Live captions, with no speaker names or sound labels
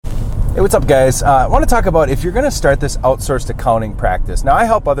Hey, what's up, guys? I want to talk about if you're going to start this outsourced accounting practice. Now, I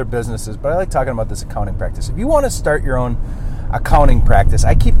help other businesses, but I like talking about this accounting practice. If you want to start your own accounting practice,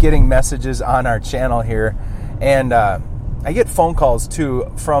 I keep getting messages on our channel here, and I get phone calls too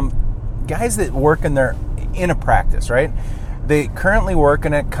from guys that work in a practice, right? They currently work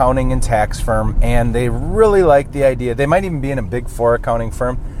in an accounting and tax firm, and they really like the idea. They might even be in a Big Four accounting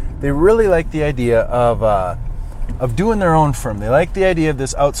firm. They really like the idea of doing their own firm. They like the idea of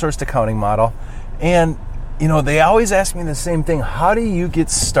this outsourced accounting model. And, they always ask me the same thing. How do you get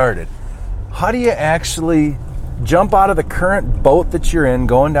started? How do you actually jump out of the current boat that you're in,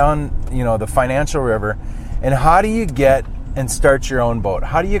 going down, the financial river? And how do you get and start your own boat?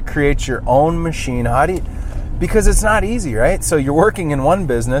 How do you create your own machine? Because it's not easy, right? So you're working in one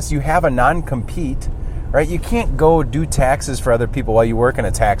business, you have a non-compete, right? You can't go do taxes for other people while you work in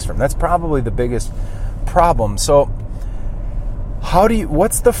a tax firm. That's probably the biggest problem. So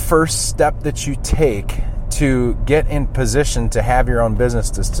what's the first step that you take to get in position to have your own business,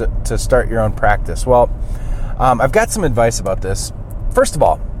 to start your own practice? Well, I've got some advice about this. First of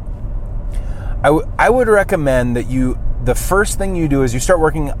all, I would recommend that the first thing you do is you start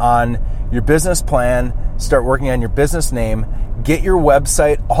working on your business plan, start working on your business name, get your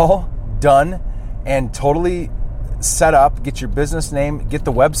website all done and totally set up, get your business name, get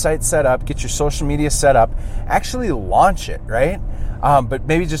the website set up, get your social media set up, actually launch it, right? But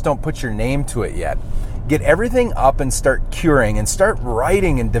maybe just don't put your name to it yet. Get everything up and start curing and start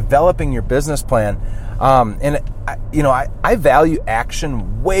writing and developing your business plan. I value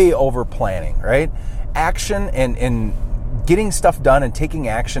action way over planning, right? Action and getting stuff done and taking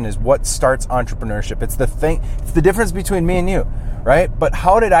action is what starts entrepreneurship. It's the difference between me and you, right? But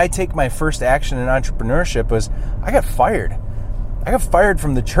how did I take my first action in entrepreneurship was I got fired. I got fired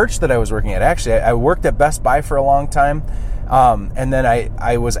from the church that I was working at. Actually, I worked at Best Buy for a long time. And then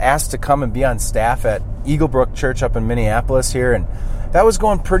I was asked to come and be on staff at Eagle Brook Church up in Minneapolis here. And that was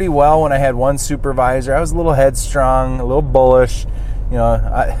going pretty well when I had one supervisor. I was a little headstrong, a little bullish.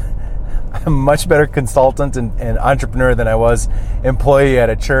 I'm a much better consultant and entrepreneur than I was employee at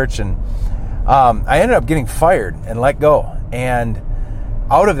a church. And I ended up getting fired and let go. And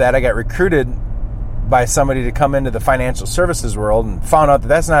out of that, I got recruited by somebody to come into the financial services world and found out that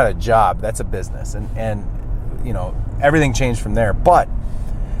that's not a job, that's a business. And everything changed from there. But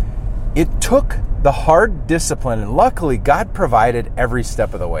it took the hard discipline, and luckily God provided every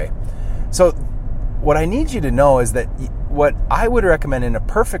step of the way. So what I need you to know is that what I would recommend in a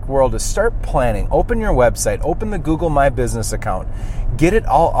perfect world is start planning. Open your website, open the Google My Business account, get it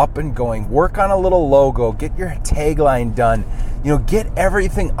all up and going, work on a little logo, get your tagline done, get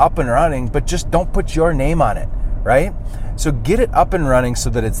everything up and running, but just don't put your name on it, right? So get it up and running so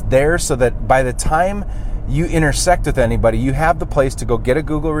that it's there, so that by the time you intersect with anybody, you have the place to go get a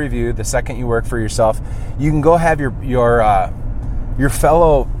Google review. The second you work for yourself, you can go have your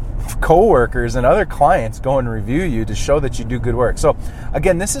fellow coworkers and other clients go and review you to show that you do good work. So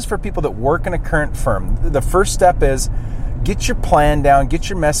again, this is for people that work in a current firm. The first step is get your plan down, get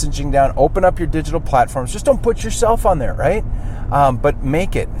your messaging down, open up your digital platforms. Just don't put yourself on there, right? But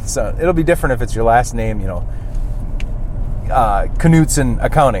make it. So it'll be different if it's your last name, Knutson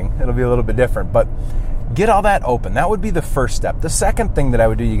Accounting. It'll be a little bit different, but get all that open. That would be the first step. The second thing that I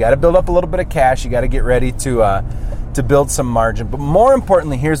would do, you got to build up a little bit of cash. You got to get ready to build some margin. But more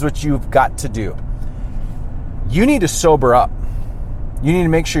importantly, here's what you've got to do. You need to sober up. You need to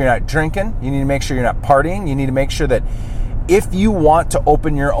make sure you're not drinking. You need to make sure you're not partying. You need to make sure that if you want to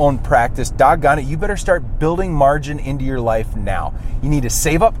open your own practice, doggone it, you better start building margin into your life now. You need to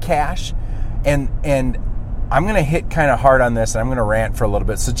save up cash. And I'm going to hit kind of hard on this, and I'm going to rant for a little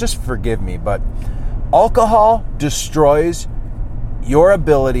bit, so just forgive me. But alcohol destroys your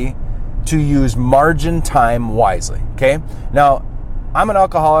ability to use margin time wisely, okay? Now, I'm an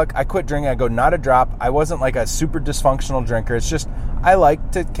alcoholic. I quit drinking. I go not a drop. I wasn't like a super dysfunctional drinker. It's just I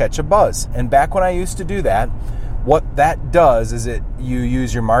like to catch a buzz. And back when I used to do that, what that does is you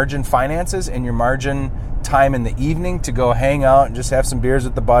use your margin finances and your margin time in the evening to go hang out and just have some beers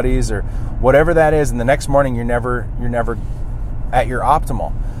with the buddies or whatever that is. And the next morning, you're never at your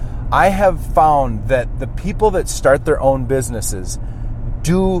optimal. I have found that the people that start their own businesses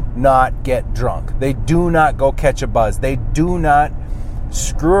do not get drunk. They do not go catch a buzz. They do not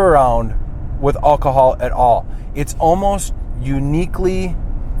screw around with alcohol at all. It's almost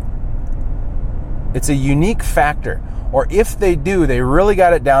it's a unique factor. Or if they do, they really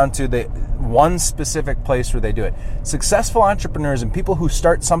got it down to the one specific place where they do it. Successful entrepreneurs and people who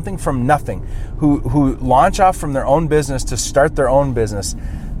start something from nothing, who launch off from their own business to start their own business,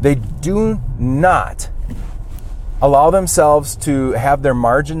 they do not allow themselves to have their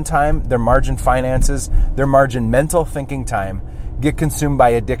margin time, their margin finances, their margin mental thinking time get consumed by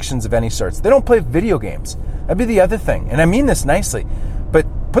addictions of any sorts. They don't play video games. That'd be the other thing. And I mean this nicely, but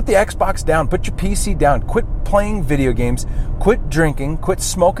put the Xbox down, put your PC down, quit playing video games, quit drinking, quit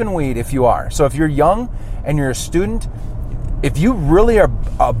smoking weed if you are. So if you're young and you're a student, if you really are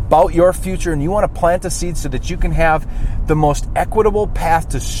about your future and you want to plant a seed so that you can have the most equitable path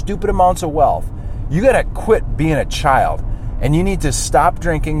to stupid amounts of wealth, you got to quit being a child. And you need to stop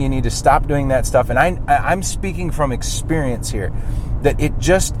drinking. You need to stop doing that stuff. And I'm speaking from experience here, that it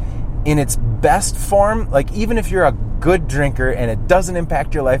just, in its best form, like even if you're a good drinker and it doesn't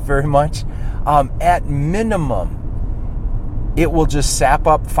impact your life very much, at minimum, it will just sap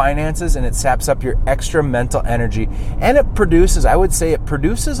up finances and it saps up your extra mental energy. And it produces, I would say,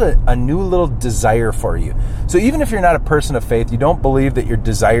 a new little desire for you. So even if you're not a person of faith, you don't believe that your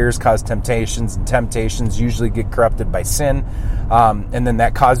desires cause temptations, and temptations usually get corrupted by sin, and then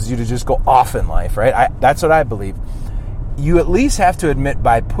that causes you to just go off in life, right? That's what I believe. You at least have to admit,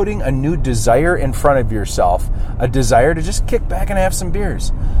 by putting a new desire in front of yourself, a desire to just kick back and have some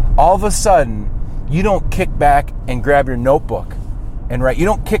beers, all of a sudden, you don't kick back and grab your notebook and write. You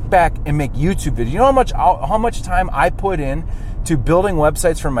don't kick back and make YouTube videos. You know how much time I put in to building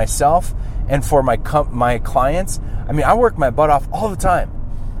websites for myself and for my clients? I mean, I work my butt off all the time.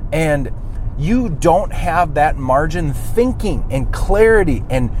 And you don't have that margin thinking and clarity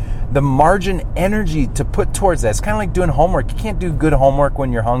and the margin energy to put towards that. It's kind of like doing homework. You can't do good homework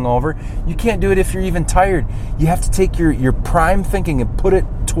when you're hungover. You can't do it if you're even tired. You have to take your prime thinking and put it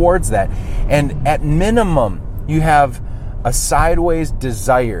towards that. And at minimum, you have a sideways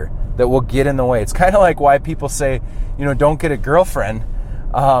desire that will get in the way. It's kind of like why people say, don't get a girlfriend.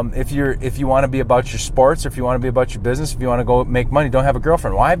 If you want to be about your sports, or if you want to be about your business, if you want to go make money, don't have a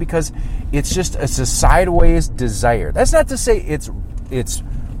girlfriend. Why? Because it's a sideways desire. That's not to say it's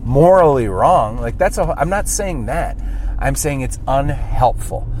morally wrong. I'm not saying that. I'm saying it's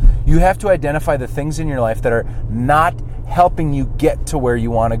unhelpful. You have to identify the things in your life that are not helping you get to where you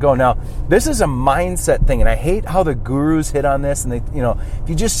want to go. Now, this is a mindset thing, and I hate how the gurus hit on this. And if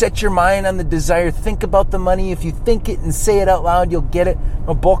you just set your mind on the desire, think about the money. If you think it and say it out loud, you'll get it.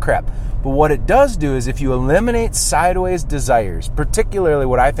 No, bullcrap. But what it does do is, if you eliminate sideways desires, particularly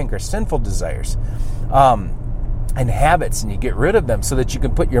what I think are sinful desires, and habits, and you get rid of them so that you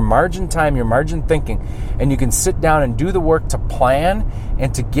can put your margin time, your margin thinking, and you can sit down and do the work to plan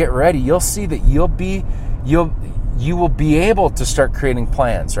and to get ready, you'll see that you will be able to start creating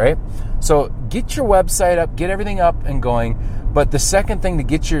plans, right? So get your website up, get everything up and going. But the second thing to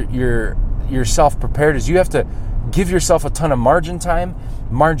get yourself prepared is you have to give yourself a ton of margin time,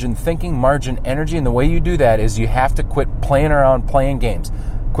 margin thinking, margin energy. And the way you do that is you have to quit playing around playing games.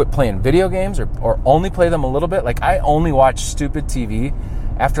 Quit playing video games or only play them a little bit. Like, I only watch stupid TV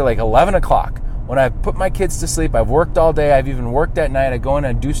after like 11 o'clock. When I've put my kids to sleep, I've worked all day. I've even worked at night. I go in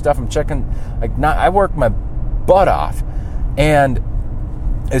and do stuff. I'm checking, I work my butt off. And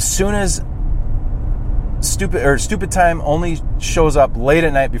as soon as stupid time only shows up late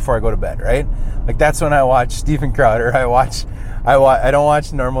at night before I go to bed, right? Like, that's when I watch Steven Crowder. I don't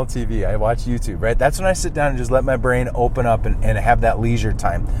watch normal TV. I watch YouTube, right? That's when I sit down and just let my brain open up and have that leisure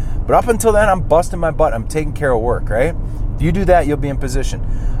time. But up until then, I'm busting my butt. I'm taking care of work, right? If you do that, you'll be in position.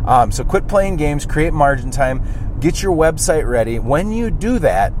 So quit playing games, create margin time, get your website ready. When you do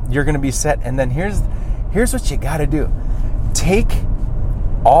that, you're going to be set. And then here's what you got to do. Take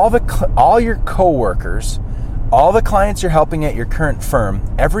all your coworkers, all the clients you're helping at your current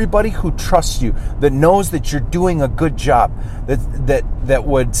firm, everybody who trusts you, that knows that you're doing a good job, that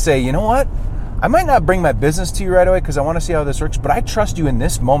would say, you know what? I might not bring my business to you right away because I want to see how this works, but I trust you in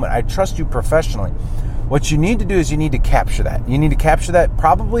this moment. I trust you professionally. What you need to do is you need to capture that. You need to capture that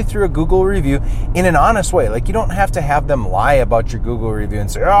probably through a Google review in an honest way. Like, you don't have to have them lie about your Google review and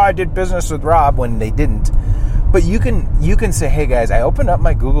say, I did business with Rob, when they didn't. But you can say, hey guys, I opened up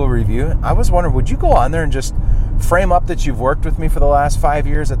my Google review. I was wondering, would you go on there and just frame up that you've worked with me for the last 5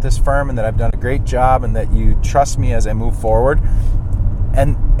 years at this firm and that I've done a great job and that you trust me as I move forward?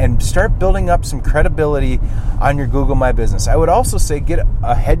 And start building up some credibility on your Google My Business. I would also say get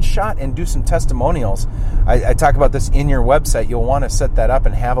a headshot and do some testimonials. I talk about this in your website. You'll want to set that up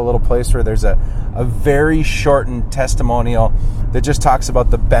and have a little place where there's a very shortened testimonial that just talks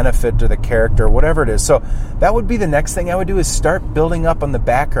about the benefit or the character, whatever it is. So that would be the next thing I would do, is start building up on the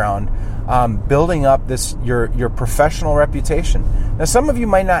background, building up your professional reputation. Now, some of you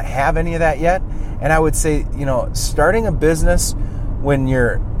might not have any of that yet, and I would say, starting a business when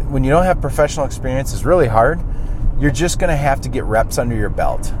you don't have professional experience is really hard. you're just going to have to get reps under your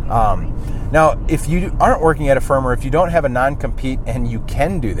belt. Now, if you aren't working at a firm or if you don't have a non-compete and you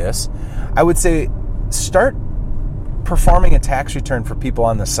can do this, I would say start performing a tax return for people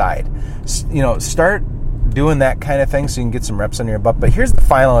on the side. Start doing that kind of thing so you can get some reps under your butt. But here's the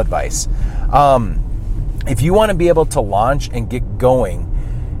final advice. If you want to be able to launch and get going,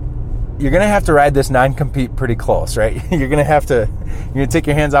 you're going to have to ride this non-compete pretty close, right? You're going to take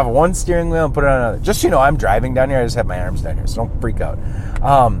your hands off of one steering wheel and put it on another. Just, I'm driving down here. I just have my arms down here, so don't freak out.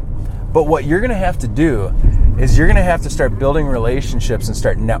 But what you're going to have to do is you're going to have to start building relationships and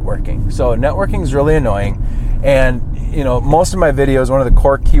start networking. So networking is really annoying. And, most of my videos, one of the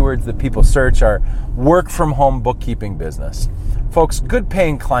core keywords that people search are work from home bookkeeping business. Folks, good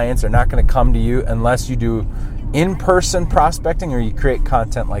paying clients are not going to come to you unless you do in-person prospecting or you create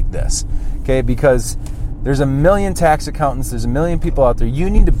content like this. Okay, because there's a million tax accountants, there's a million people out there. You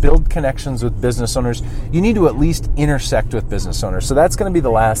need to build connections with business owners. You need to at least intersect with business owners. So that's going to be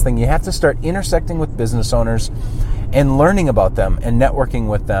the last thing. You have to start intersecting with business owners and learning about them and networking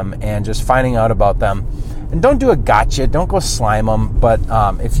with them and just finding out about them. And don't do a gotcha, don't go slime them. But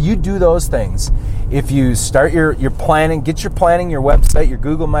if you do those things, if you start your planning, get your planning, your website, your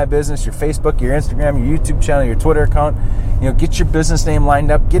Google My Business, your Facebook, your Instagram, your YouTube channel, your Twitter account, get your business name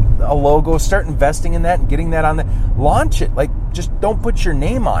lined up, get a logo, start investing in that and getting that on there. Launch it. Just don't put your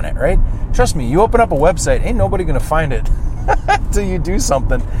name on it, right? Trust me, you open up a website, ain't nobody going to find it until you do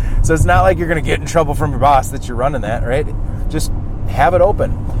something. So it's not like you're going to get in trouble from your boss that you're running that, right? Just have it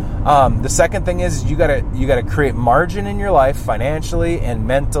open. The second thing is you gotta create margin in your life financially and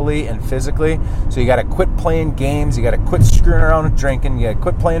mentally and physically. So you gotta quit playing games, you gotta quit screwing around with drinking, you gotta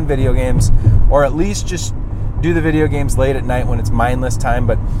quit playing video games, or at least just do the video games late at night when it's mindless time.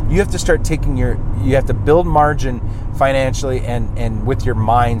 But you have to start you have to build margin financially and with your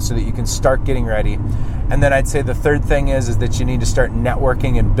mind so that you can start getting ready. And then I'd say the third thing is that you need to start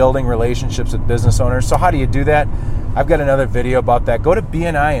networking and building relationships with business owners. So how do you do that? I've got another video about that. Go to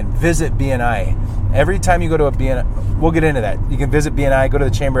BNI and visit BNI. Every time you go to a BNI, we'll get into that. You can visit BNI, go to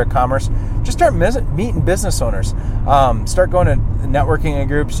the Chamber of Commerce. Just start meeting business owners. Start going to networking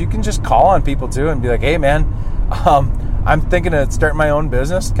groups. You can just call on people too and be like, hey man, I'm thinking of starting my own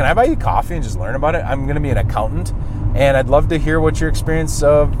business. Can I buy you coffee and just learn about it? I'm going to be an accountant and I'd love to hear what your experience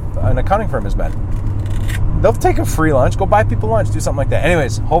of an accounting firm has been. They'll take a free lunch. Go buy people lunch. Do something like that.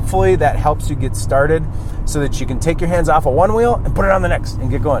 Anyways, hopefully that helps you get started so that you can take your hands off of one wheel and put it on the next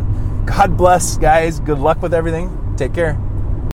and get going. God bless, guys. Good luck with everything. Take care.